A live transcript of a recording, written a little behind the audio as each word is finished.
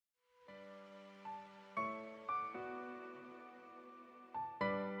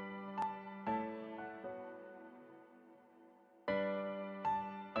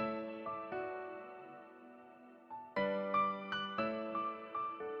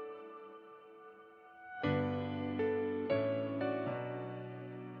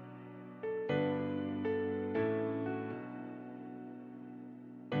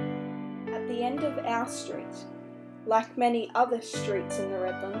the end of our street, like many other streets in the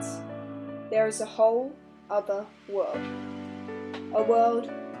Redlands, there is a whole other world. A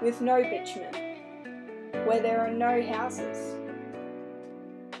world with no bitumen, where there are no houses,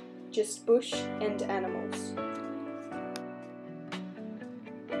 just bush and animals.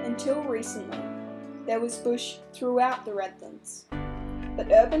 Until recently, there was bush throughout the Redlands,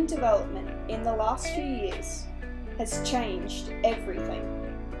 but urban development in the last few years has changed everything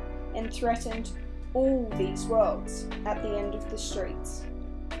and threatened all these worlds at the end of the streets.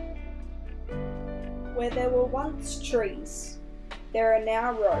 Where there were once trees, there are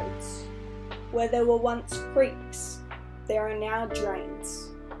now roads. Where there were once creeks, there are now drains.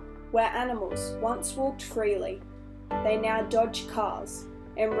 Where animals once walked freely, they now dodge cars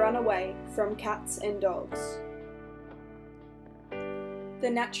and run away from cats and dogs. The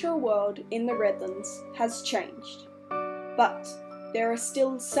natural world in the Redlands has changed, but there are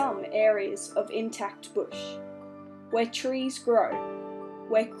still some areas of intact bush, where trees grow,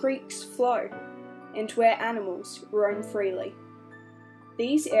 where creeks flow, and where animals roam freely.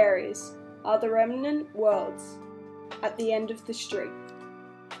 These areas are the remnant worlds at the end of the street.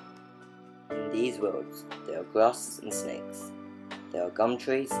 In these worlds, there are grasses and snakes. There are gum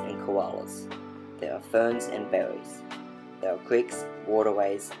trees and koalas. There are ferns and berries. There are creeks,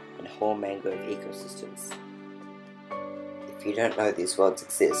 waterways, and whole mangrove ecosystems. If you don't know these worlds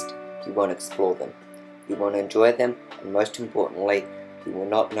exist, you won't explore them. You won't enjoy them, and most importantly, you will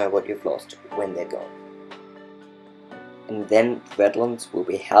not know what you've lost when they're gone. And then the Redlands will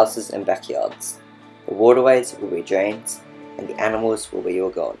be houses and backyards. The waterways will be drains, and the animals will be all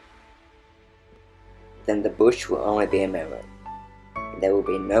gone. Then the bush will only be a memory, and there will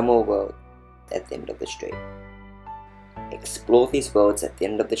be no more world at the end of the street. Explore these worlds at the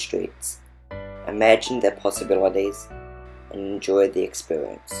end of the streets, imagine their possibilities, and enjoy the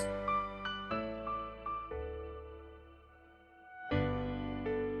experience.